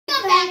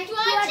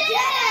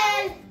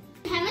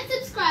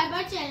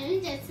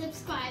channel, just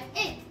subscribe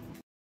it.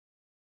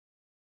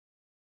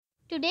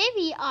 Today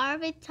we are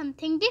with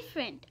something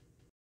different.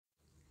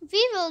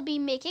 We will be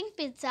making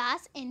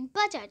pizzas in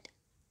budget.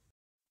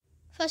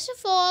 First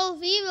of all,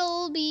 we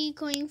will be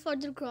going for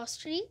the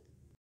grocery.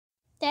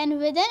 Then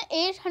within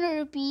 800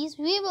 rupees,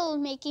 we will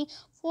be making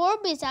 4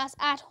 pizzas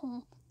at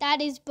home.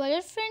 That is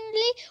budget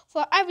friendly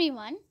for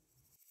everyone.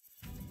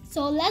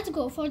 So let's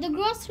go for the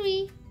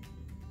grocery.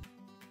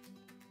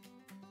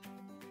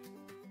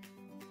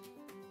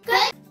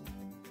 Good.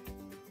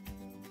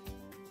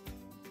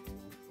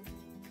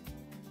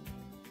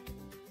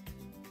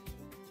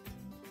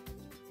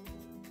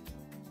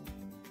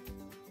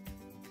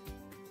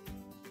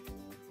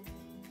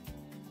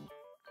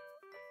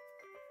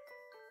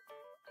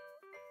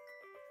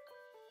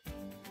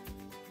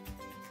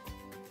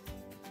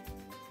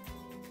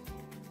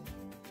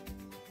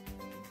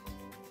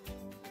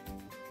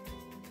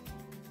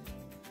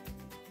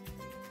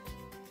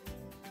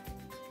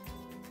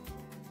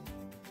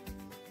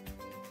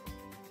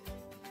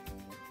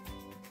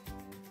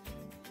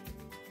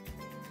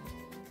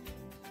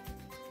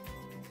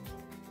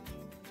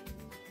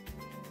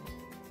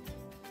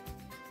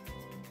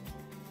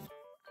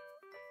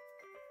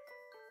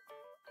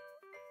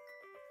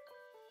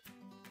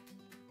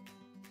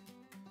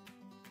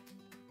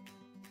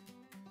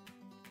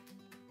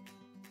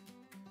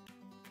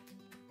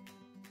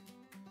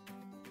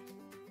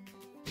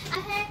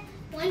 है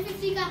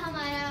 150 का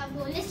हमारा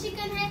boneless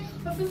chicken है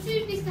और 50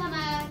 rupees का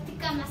हमारा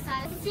tikka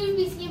masala, 50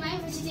 rupees की हमारी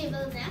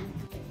vegetables हैं,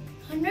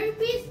 100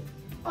 रुपीस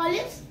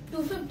ऑलिव्स,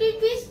 250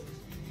 रुपीस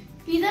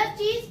पिज़्ज़ा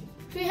चीज,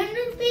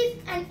 300 रुपीस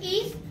एंड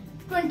ईस्ट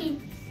 20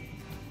 रुपीस।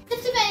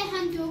 सबसे पहले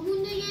हम जो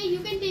गूंदेंगे,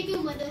 you can take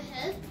your mother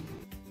help.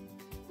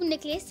 गूंदने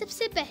के लिए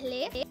सबसे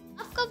पहले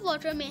हाफ कप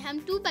वाटर में हम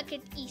 2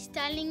 पैकेट ईस्ट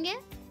डालेंगे।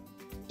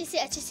 इसे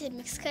अच्छे से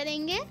मिक्स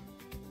करेंगे।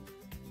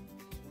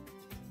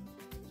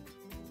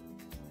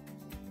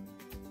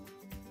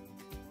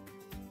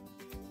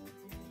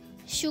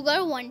 Sugar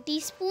 1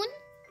 teaspoon.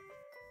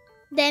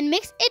 Then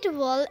mix it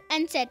well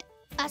and set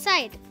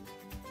aside.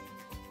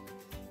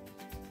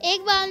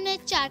 एक बाउल में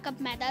 4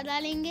 कप मैदा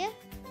डालेंगे।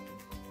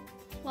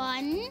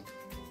 1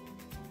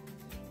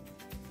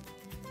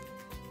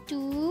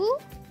 2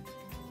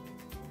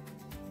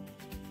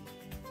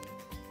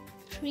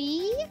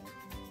 3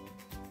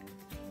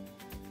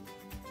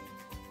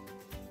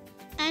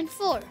 and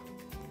 4।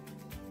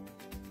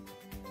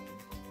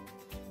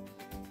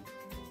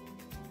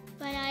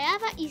 बनाया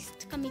हुआ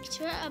ईस्ट का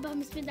मिक्सचर अब हम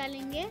इसमें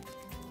डालेंगे।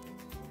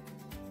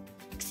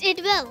 Mix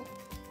it well.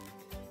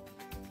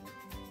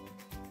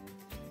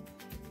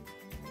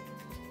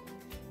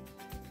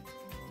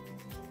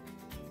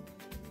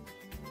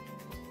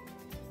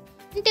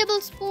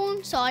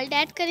 Tablespoon salt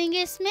add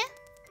करेंगे इसमें।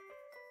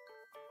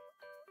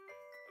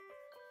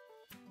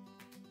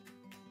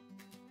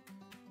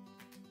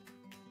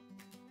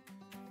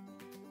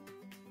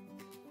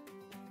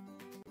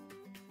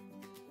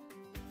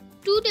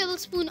 टू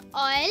टेबलस्पून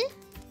ऑयल,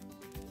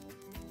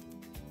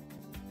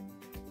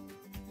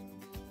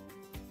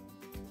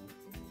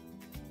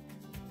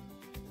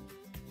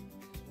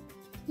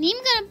 नीम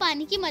गर्म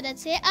पानी की मदद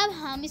से अब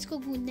हम इसको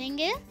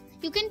गूंदेंगे।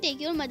 You can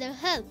take your mother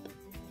help.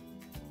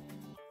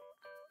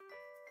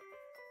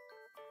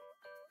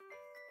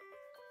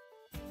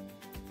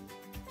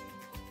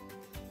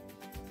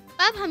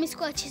 अब हम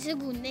इसको अच्छे से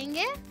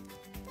गूंदेंगे।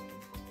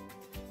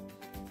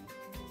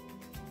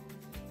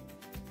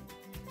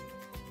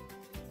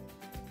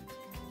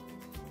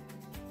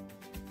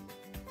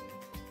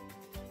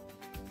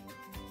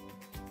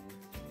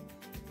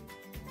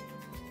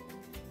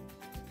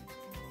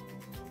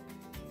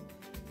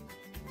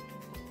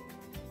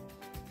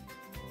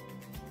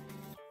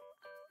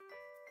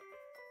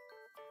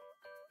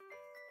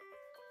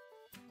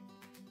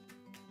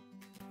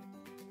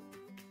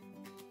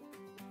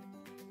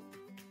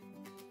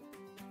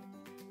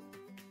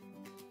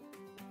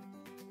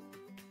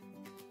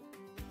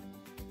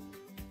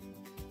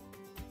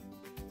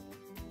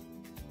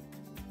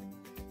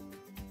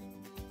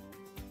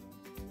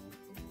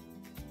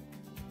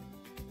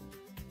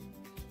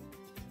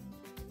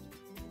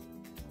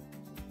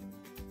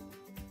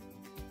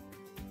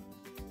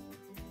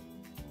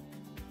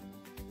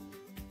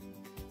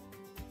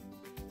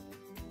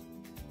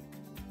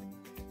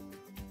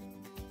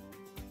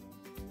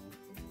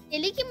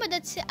 तेली की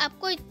मदद से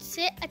आपको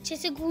इसे अच्छे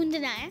से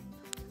गूंदना है।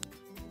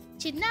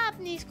 जितना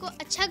आपने इसको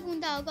अच्छा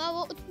गूंदा होगा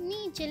वो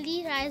उतनी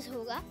जल्दी राइज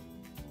होगा।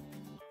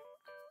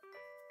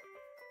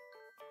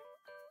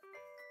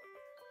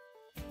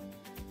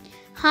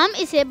 हम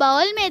इसे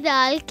बाउल में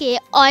डाल के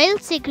ऑयल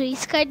से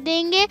ग्रीस कर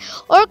देंगे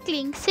और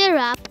क्लिंग से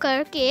रैप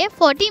करके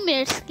 40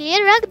 मिनट्स के लिए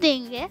रख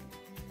देंगे।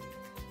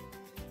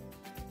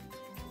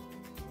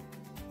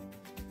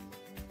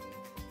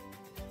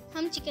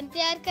 हम चिकन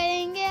तैयार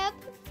करेंगे।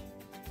 अब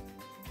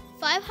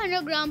 500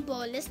 ग्राम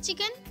boneless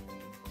chicken,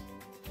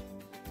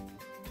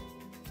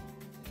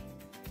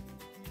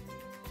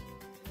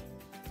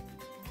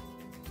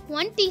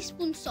 1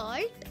 teaspoon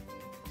salt,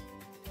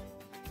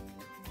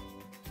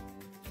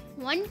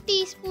 1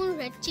 teaspoon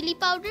red chili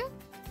powder,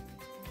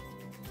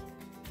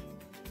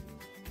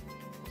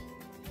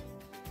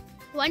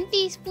 1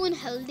 teaspoon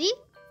haldi,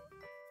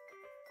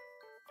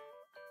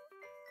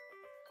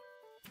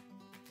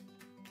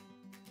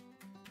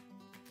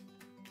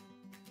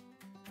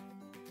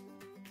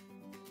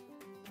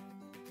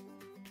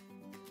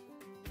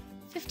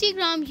 50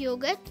 gram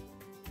yogurt,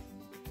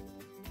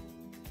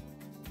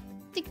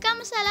 tikka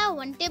masala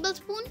 1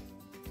 tablespoon.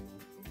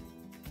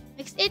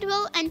 Mix it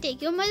well and take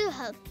your mother's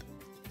help.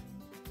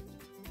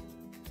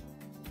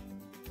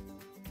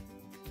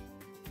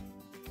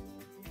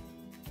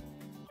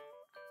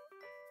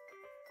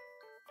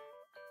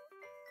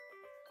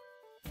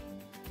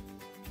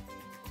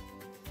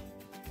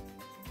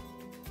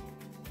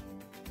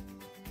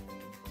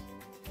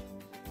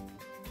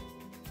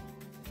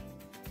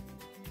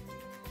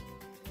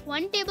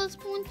 One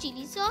tablespoon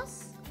chili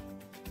sauce,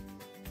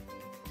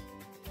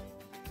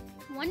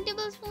 1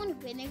 tablespoon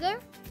vinegar.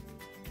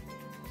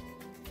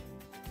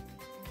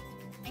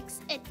 Mix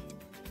it.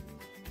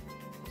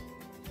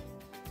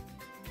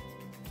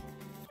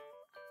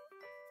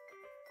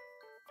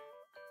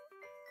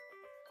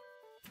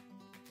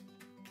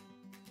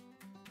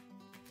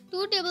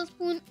 Two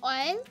tablespoon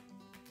oil.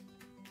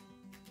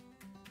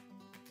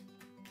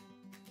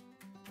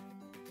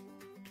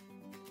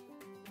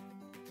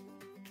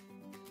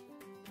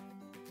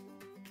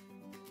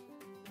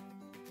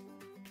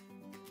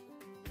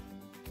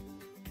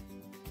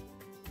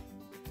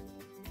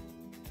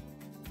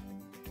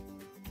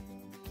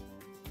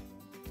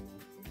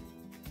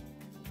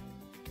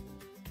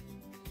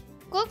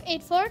 Cook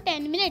it for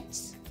 10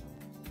 minutes.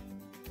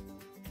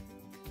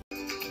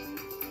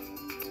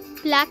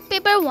 Black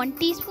pepper 1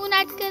 teaspoon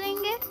add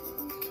करेंगे.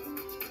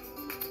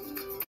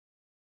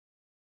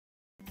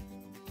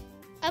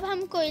 अब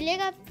हम कोयले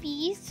का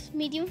piece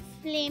medium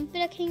flame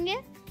पे रखेंगे.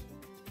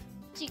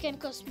 Chicken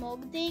को smoke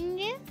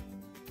देंगे.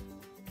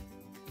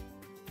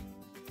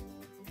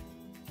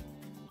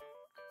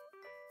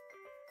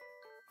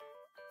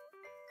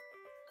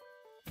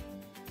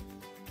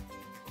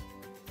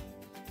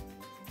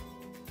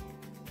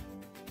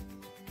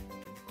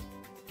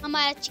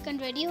 हमारा चिकन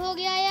रेडी हो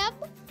गया है.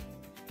 अब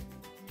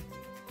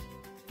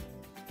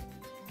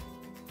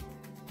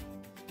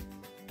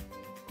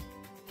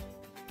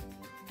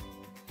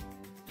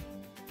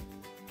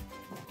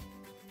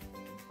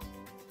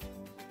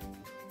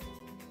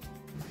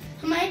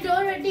हमारी डो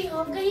रेडी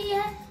हो गई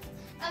है.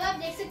 अब आप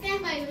देख सकते हैं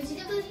हमारी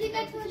वेजिटेबल्स भी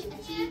कट हो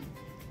चुकी है,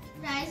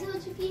 राइस हो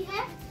चुकी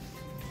है.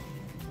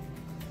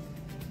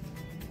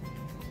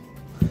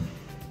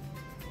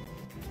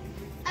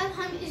 अब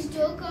हम इस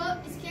डो को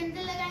इसके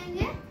अंदर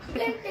लगाएंगे.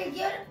 Take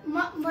your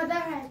mother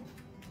hand.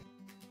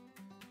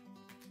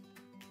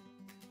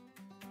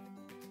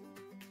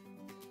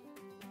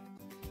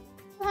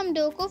 हम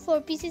डो को 4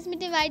 पीसेस में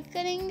डिवाइड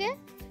करेंगे.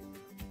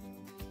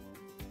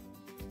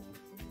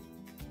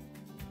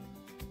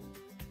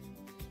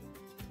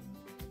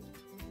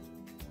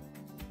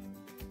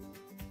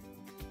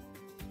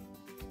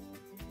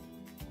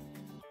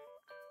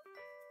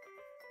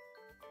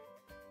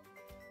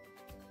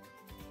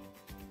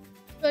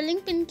 रोलिंग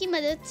पिन की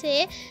मदद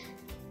से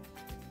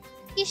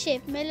की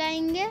शेप में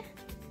लाएंगे.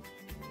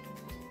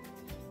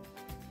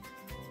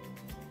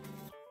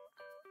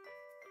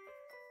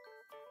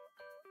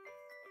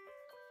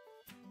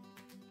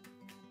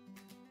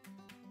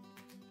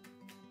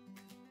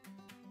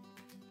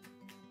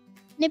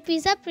 अपने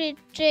पिज़्ज़ा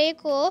ट्रे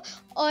को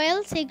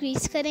ऑयल से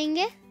ग्रीस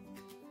करेंगे.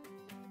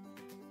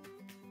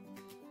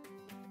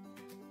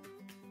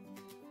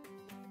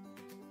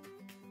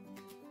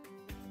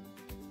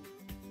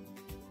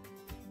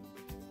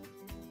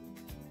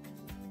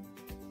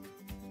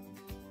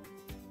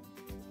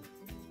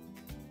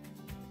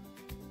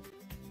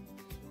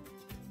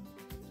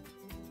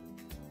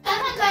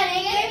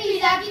 करेंगे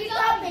पिज़्ज़ा की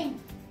टॉपिंग.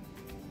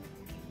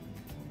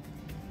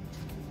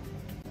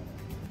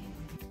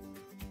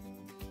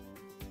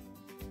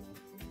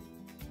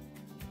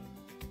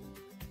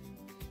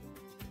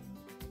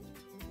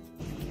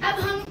 अब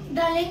हम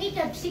डालेंगे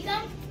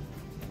कैप्सिकम.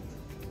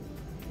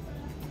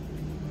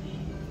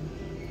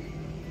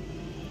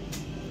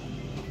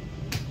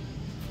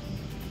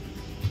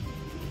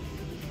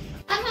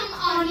 अब हम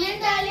ऑनियन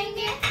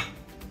डालेंगे.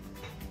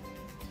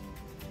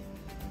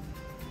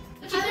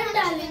 चिकन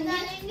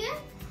डालेंगे.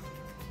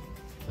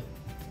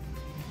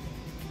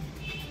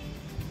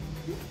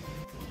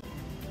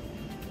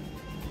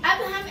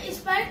 अब हम इस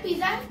पर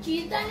पिज़्ज़ा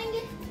चीज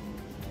डालेंगे.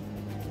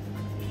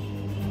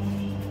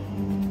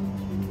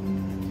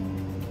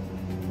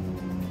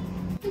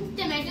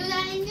 टमाटो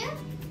डालेंगे.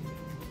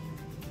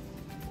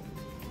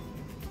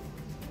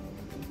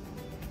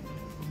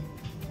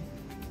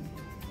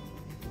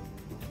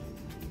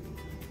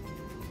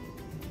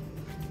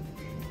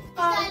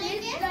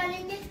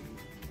 डालेंगे.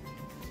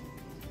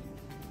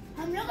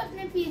 हम लोग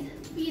अपने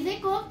पिज़्ज़े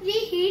को प्री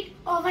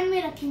हीट ओवन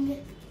में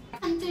रखेंगे.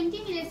 हम 20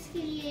 मिनट्स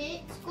के लिए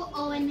इसको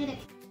ओवन में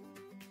रखेंगे.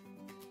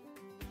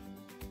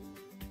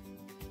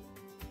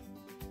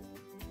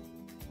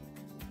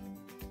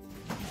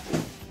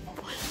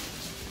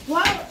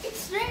 Wow,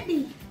 it's ready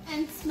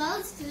and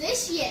smells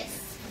delicious.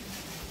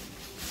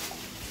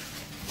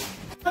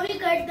 Now we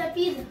cut the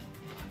pizza.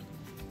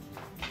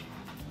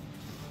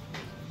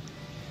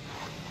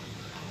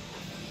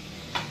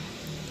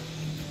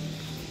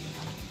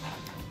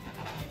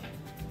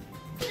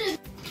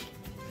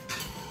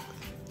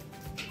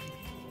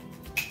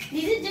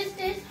 This is just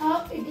taste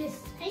how it is.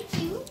 Thank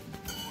you.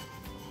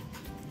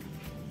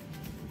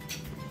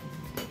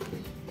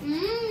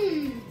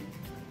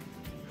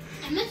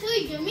 Ahmed, so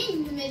yummy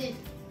you made it.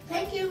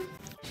 Thank you.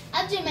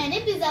 अब जो मैंने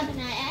पिज्जा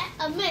बनाया है,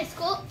 अब मैं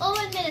इसको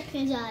ओवन में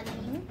रखने जा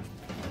रही हूँ.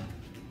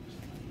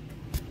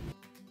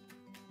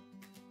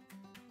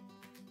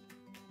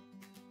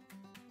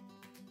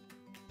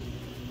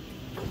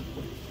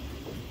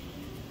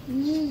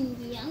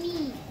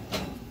 Yummy.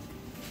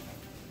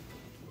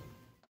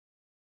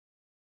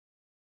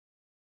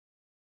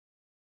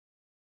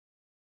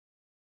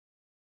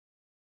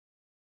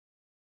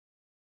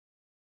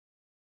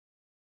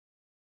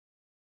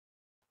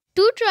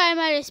 Do try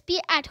my recipe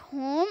at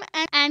home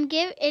and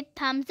give it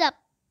thumbs up.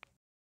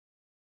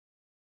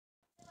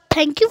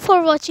 Thank you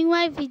for watching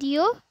my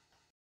video.